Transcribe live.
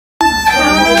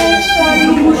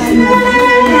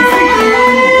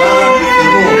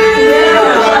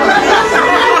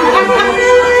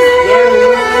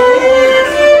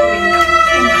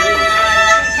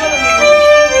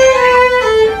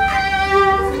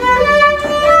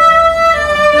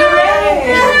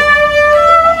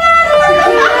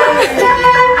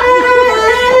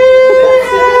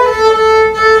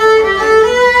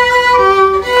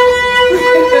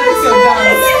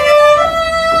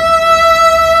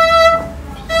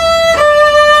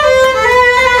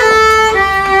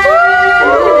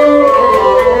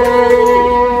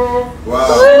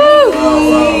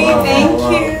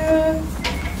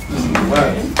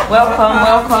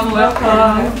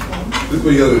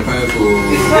you guys be fine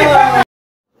for.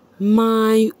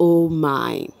 My oh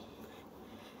my.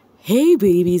 Hey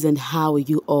babies, and how are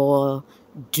you all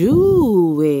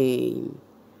doing?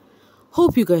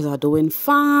 Hope you guys are doing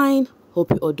fine.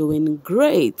 Hope you are doing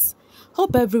great.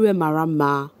 Hope everywhere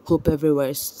marama. Hope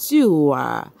everywhere stew.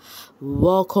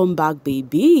 Welcome back,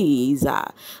 babies.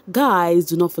 Guys,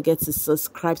 do not forget to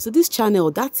subscribe to this channel.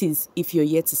 That is if you're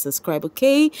yet to subscribe,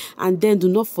 okay? And then do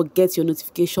not forget your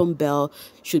notification bell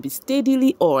should be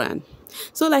steadily on.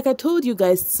 So like I told you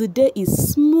guys, today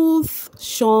is Smooth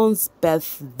Shaun's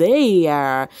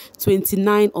birthday,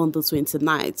 29 on the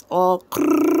 29th.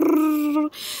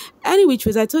 Anyway,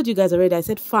 which I told you guys already, I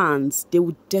said fans, they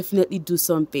would definitely do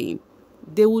something.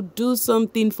 They would do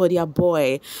something for their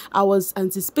boy. I was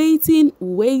anticipating,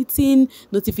 waiting,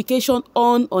 notification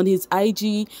on his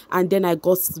IG, and then I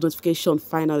got the notification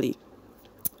finally.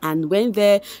 And when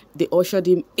there, they ushered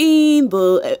him in.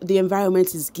 The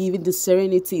environment is giving, the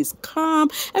serenity is calm.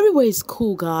 Everywhere is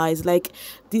cool, guys. Like,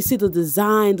 you see the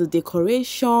design, the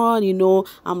decoration, you know.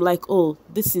 I'm like, oh,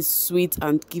 this is sweet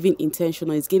and giving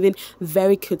intentional. It's giving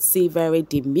very cutesy, very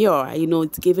demure. You know,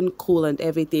 it's giving cool and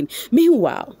everything.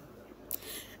 Meanwhile,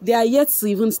 they are yet to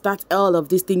even start all of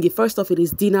this thing. First off, it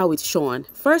is dinner with Shaun.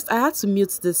 First, I had to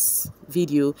mute this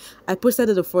video. I posted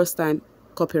it the first time,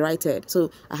 copyrighted,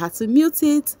 so I had to mute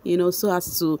it, you know, so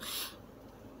as to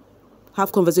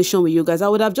have conversation with you guys. I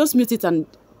would have just muted and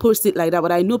post it like that,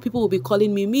 but I know people will be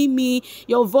calling me Mimi,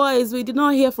 your voice, we did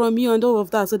not hear from you and all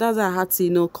of that. So that's why I had to, you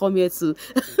know, come here to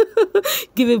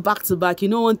give it back to back. You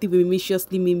know, one thing with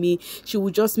Mimi, she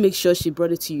will just make sure she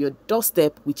brought it to your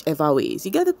doorstep whichever ways.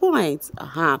 You get the point?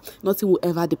 Nothing will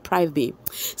ever deprive me.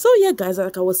 So yeah, guys,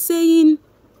 like I was saying,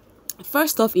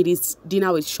 first off, it is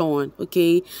dinner with Shaun,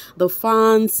 okay? The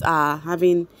fans are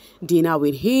having dinner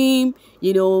with him.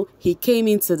 You know, he came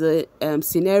into the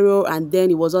scenario, and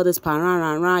then it was all this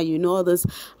pararara, you know, all this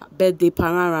birthday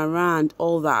pararara and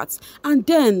all that. And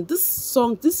then these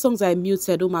songs I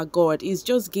muted, oh my god, is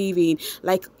just giving,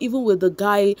 like, even with the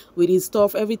guy with his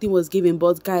stuff, everything was giving.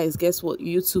 But guys, guess what?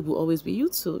 YouTube will always be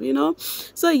YouTube, you know?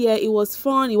 So yeah, it was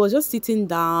fun. It was just sitting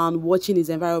down, watching his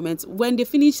environment. When they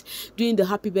finished doing the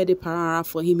happy birthday parara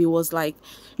for him, he was like,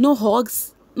 no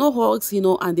hugs, you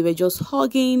know, and they were just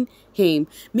hugging him.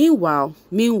 Meanwhile,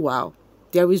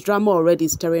 there is drama already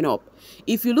stirring up.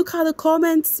 If you look at the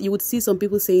comments, you would see some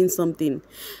people saying something.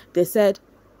 They said,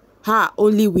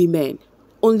 only women.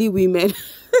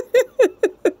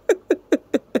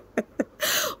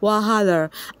 Wahala.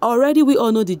 Already we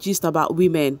all know the gist about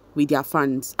women with their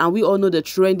fans, and we all know the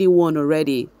trendy one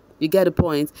already. You get the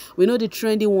point? We know the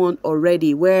trendy one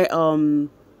already, where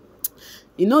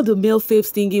you know, the male faves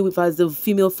thingy with us, the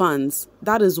female fans.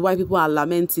 That is why people are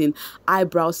lamenting,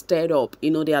 eyebrows stirred up.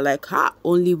 You know, they are like,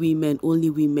 only women.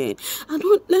 And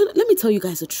let me tell you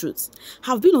guys the truth.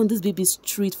 I've been on this baby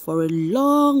street for a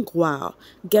long while.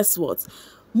 Guess what?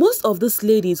 Most of these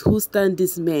ladies who stand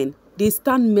these men, they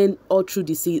stand men all through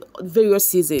the various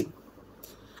season.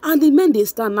 And the men they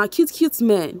stand are cute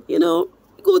men. You know,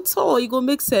 you go tall, you go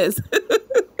make sense.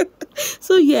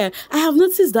 So yeah, I have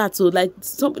noticed that too. Like,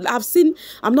 I've seen,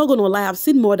 I'm not gonna lie, I've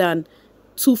seen more than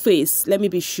 2 faces. Let me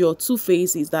be sure, 2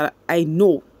 faces that I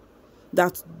know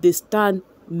that they stand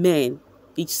men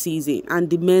each season, and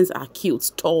the men's are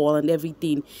cute, tall, and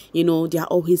everything. You know, they are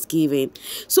always giving.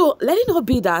 So let it not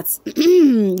be that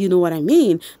you know what I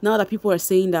mean. Now that people are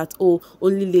saying that, oh,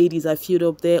 only ladies are filled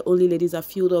up there,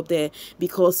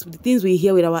 because the things we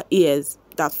hear with our ears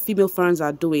that female fans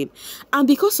are doing, and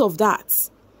because of that.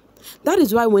 That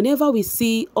is why whenever we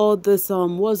see all this,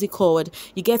 what's it called?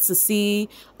 You get to see,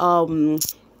 how do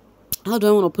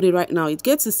I want to put it right now? You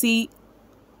get to see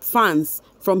fans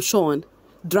from Shaun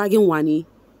dragging Wani.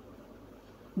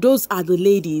 Those are the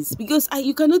ladies. Because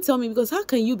you cannot tell me, because how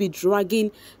can you be dragging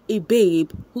a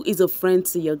babe who is a friend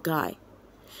to your guy?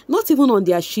 Not even on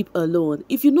their ship alone.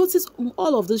 If you notice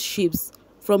all of these ships,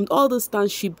 from all the stand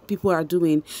ship people are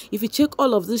doing, if you check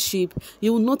all of this ship,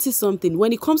 you will notice something.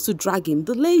 When it comes to dragging,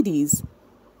 the ladies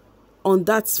on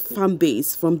that fan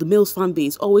base, from the male's fan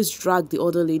base, always drag the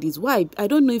other ladies. Why? I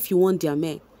don't know if you want their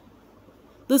men.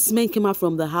 This men came out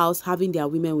from the house having their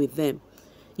women with them.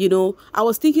 You know, I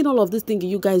was thinking all of this thing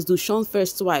you guys do, Shaun's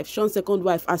first wife, Shaun's second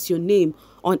wife as your name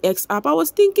on X app. I was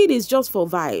thinking it's just for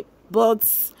vibe.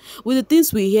 But with the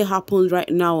things we hear happen right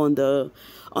now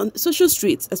on social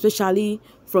streets, especially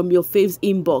from your fave's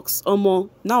inbox,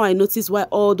 now I notice why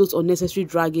all those unnecessary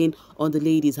dragging on the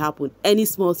ladies happen. Any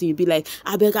small thing, you be like,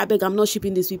 I beg, I'm not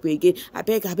shipping these people again. I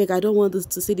beg, I don't want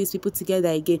to see these people together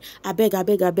again. I beg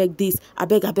this. I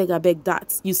beg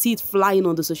that. You see it flying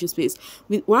on the social space.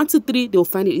 With 1, 2, 3, they'll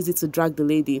find it easy to drag the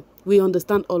lady. We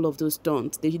understand all of those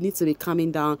stunts. They need to be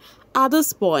calming down at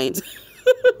this point.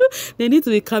 They need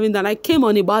to be calming down. I came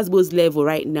on a Basbo's level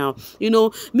right now.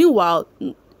 Meanwhile,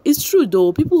 it's true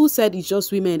though. People who said it's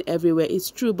just women everywhere, it's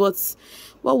true. But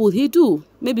what would he do?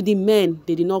 Maybe the men,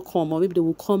 they did not come, or maybe they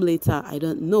will come later. I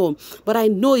don't know. But I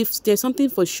know if there's something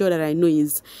for sure that I know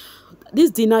is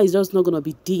this dinner is just not going to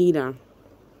be dinner.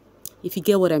 If you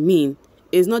get what I mean.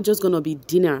 It's not just going to be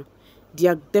dinner. They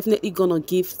are definitely going to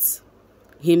gift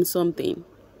him something.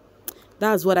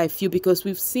 That's what I feel, because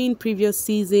we've seen previous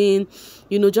season,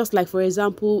 just like, for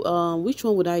example, which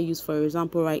one would I use for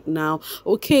example right now?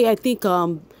 Okay, I think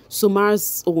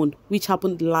Somar's own, which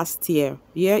happened last year.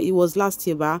 Yeah, it was last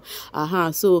year, but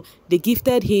so they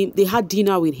gifted him, they had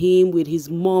dinner with him, with his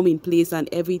mom in place and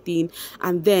everything.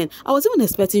 And then I was even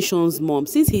expecting Shaun's mom,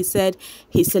 since he said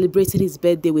he celebrated his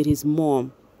birthday with his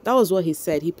mom. That was what he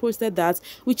said. He posted that,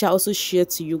 which I also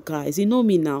shared to you guys. You know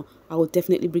me now. I will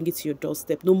definitely bring it to your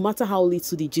doorstep. No matter how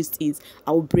little the gist is,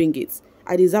 I will bring it.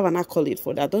 I deserve an accolade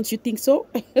for that. Don't you think so?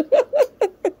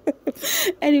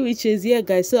 Anyway, yeah,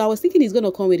 guys. So I was thinking he's going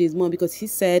to come with his mom, because he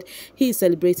said he's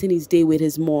celebrating his day with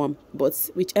his mom. But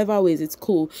whichever ways, it's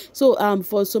cool. So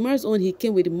for Somar's own, he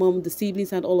came with the mom, the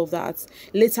siblings and all of that.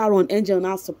 Later on, Angel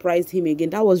now surprised him again.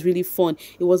 That was really fun.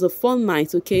 It was a fun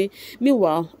night, okay?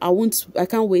 Meanwhile, I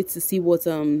can't wait to see what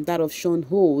that of Shaun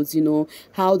holds,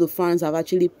 how the fans have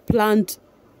actually planned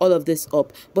all of this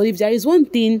up. But if there is one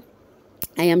thing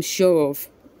I am sure of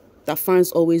that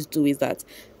fans always do, is that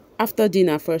after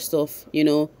dinner, first off,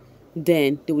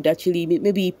 then they would actually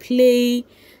maybe play.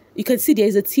 You can see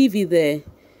there's a TV there.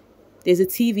 There's a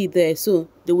TV there. So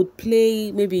they would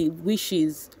play maybe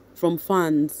wishes from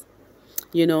fans,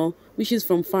 wishes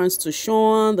from fans to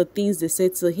Shaun, the things they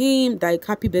said to him, like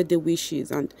happy birthday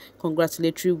wishes and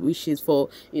congratulatory wishes for,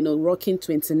 rocking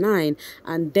 29.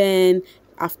 And then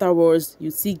afterwards,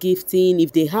 you see gifting.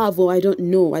 If they have, or I don't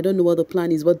know what the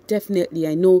plan is, but definitely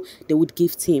I know they would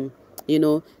gift him. They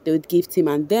would gift him,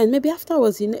 and then maybe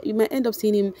afterwards, you might end up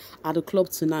seeing him at the club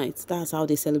tonight. That's how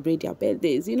they celebrate their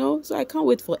birthdays, So I can't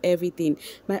wait for everything.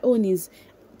 My own is,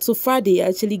 so far they are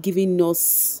actually giving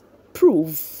us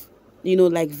proof,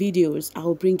 like videos.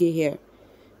 I'll bring it here.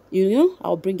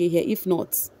 I'll bring it here. If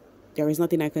not, there is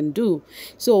nothing I can do.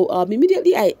 So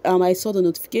immediately I saw the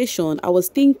notification. I was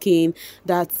thinking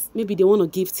that maybe they want to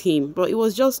gift him, but it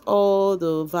was just all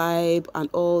the vibe and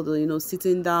all the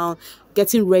sitting down,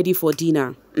 getting ready for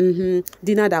dinner. Dinner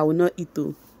that I will not eat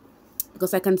though,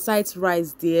 because I can sight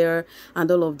rice there and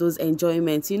all of those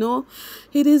enjoyments.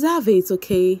 He deserves it.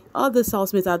 Okay, all the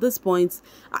housemates at this point,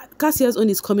 Cassia's own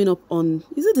is coming up on,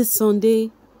 is it this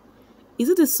Sunday?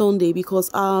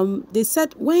 Because they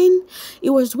said when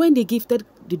they gifted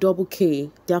the double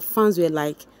K, their fans were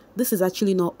like, this is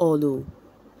actually not all though.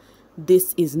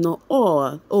 This is not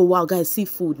all. Oh wow, guys, see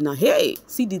food now. Hey,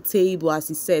 see the table as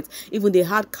he said. Even they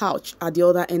had couch at the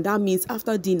other end. That means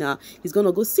after dinner, he's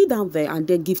gonna go sit down there and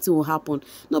then gifting will happen.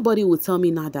 Nobody will tell me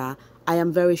nada. I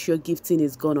am very sure gifting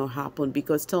is gonna happen,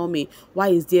 because tell me, why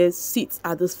is there seats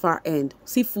at this far end?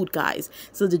 Seafood, guys.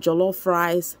 So the jollof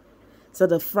fries, so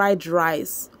the fried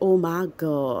rice. Oh my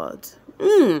god.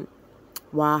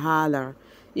 Wahala.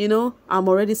 I'm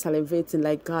already salivating,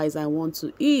 like, guys, I want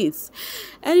to eat.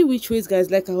 Any which ways,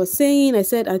 guys, like I was saying, I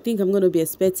said I think I'm going to be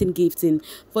expecting gifting.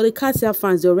 For the Katia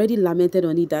fans, they already lamented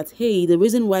on it that, hey, the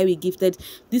reason why we gifted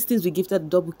these things, we gifted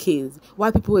double Ks,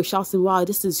 why people were shouting, wow,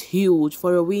 this is huge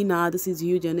for a winner, this is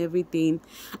huge and everything.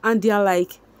 And they're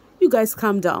like, you guys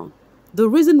calm down. The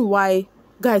reason why,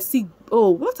 guys, see, oh,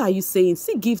 what are you saying?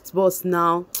 See gift boss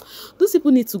now. Those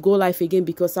people need to go live again,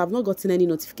 because I've not gotten any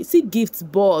notification. See gift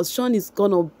boss. Shaun is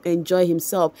gonna enjoy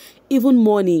himself. Even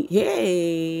money.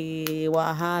 Hey,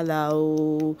 wahala.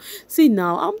 Oh. See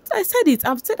now, I said it.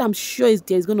 I'm sure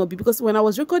there's gonna be, because when I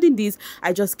was recording this,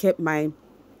 I just kept my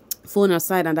phone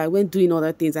aside and I went doing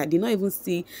other things. I did not even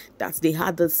see that they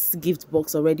had this gift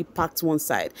box already packed one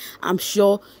side. I'm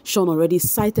sure Shaun already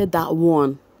cited that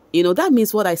one. That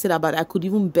means what I said about, I could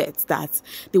even bet that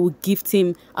they would gift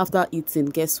him after eating.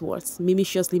 Guess what? Mimi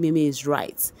is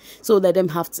right. So let them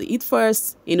have to eat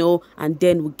first, and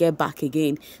then we'll get back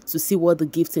again to see what the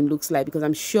gifting looks like, because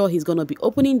I'm sure he's going to be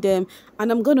opening them and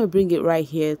I'm going to bring it right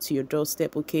here to your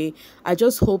doorstep, okay? I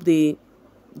just hope they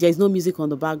There's no music on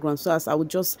the background, so as I would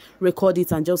just record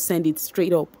it and just send it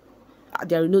straight up.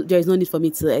 There is no need for me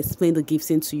to explain the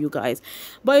gifting to you guys.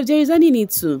 But if there is any need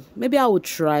to, maybe I will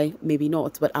try, maybe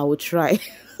not, but I will try.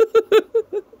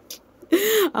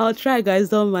 I'll try, guys,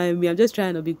 don't mind me. I'm just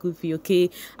trying to be goofy, okay?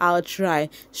 I'll try.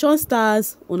 Shaun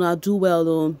stars, wanna do well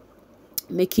though,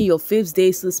 making your fifth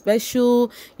day so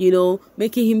special, you know,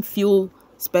 making him feel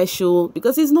special,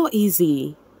 because it's not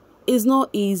easy. It's not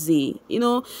easy, you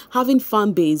know, having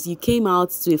fan base. You came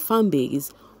out to a fan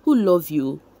base who love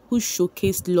you, who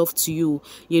showcased love to you,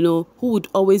 you know, who would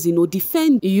always, you know,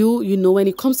 defend you. You know, when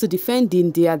it comes to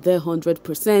defending, they are there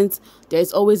 100%.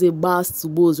 There's always a bars to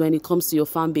bulls when it comes to your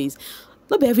fan base.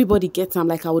 Not everybody gets them.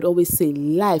 Like I would always say,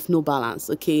 life no balance,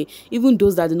 okay? Even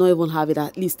those that do not even have it,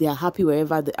 at least they are happy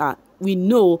wherever they are. We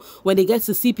know when they get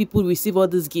to see people receive all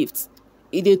these gifts,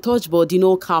 they touch body,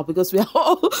 no cow, because we are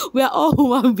all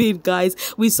human beings, guys.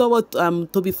 We saw what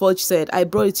Toby Forge said. I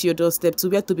brought it to your doorstep. To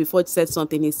where Toby Forge said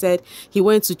something. He said he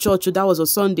went to church. That was a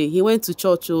Sunday. He went to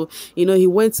church. You know, he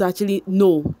went to actually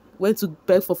went to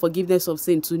beg for forgiveness of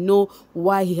sin, to know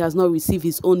why he has not received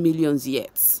his own millions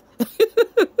yet.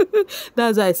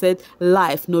 That's why I said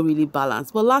life no really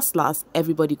balance, but last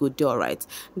everybody go do all right,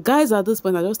 guys. At this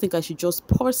point, I just think I should just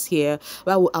pause here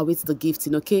while we await the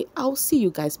gifting. Okay, I'll see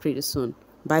you guys pretty soon.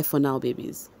 Bye for now,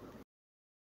 babies.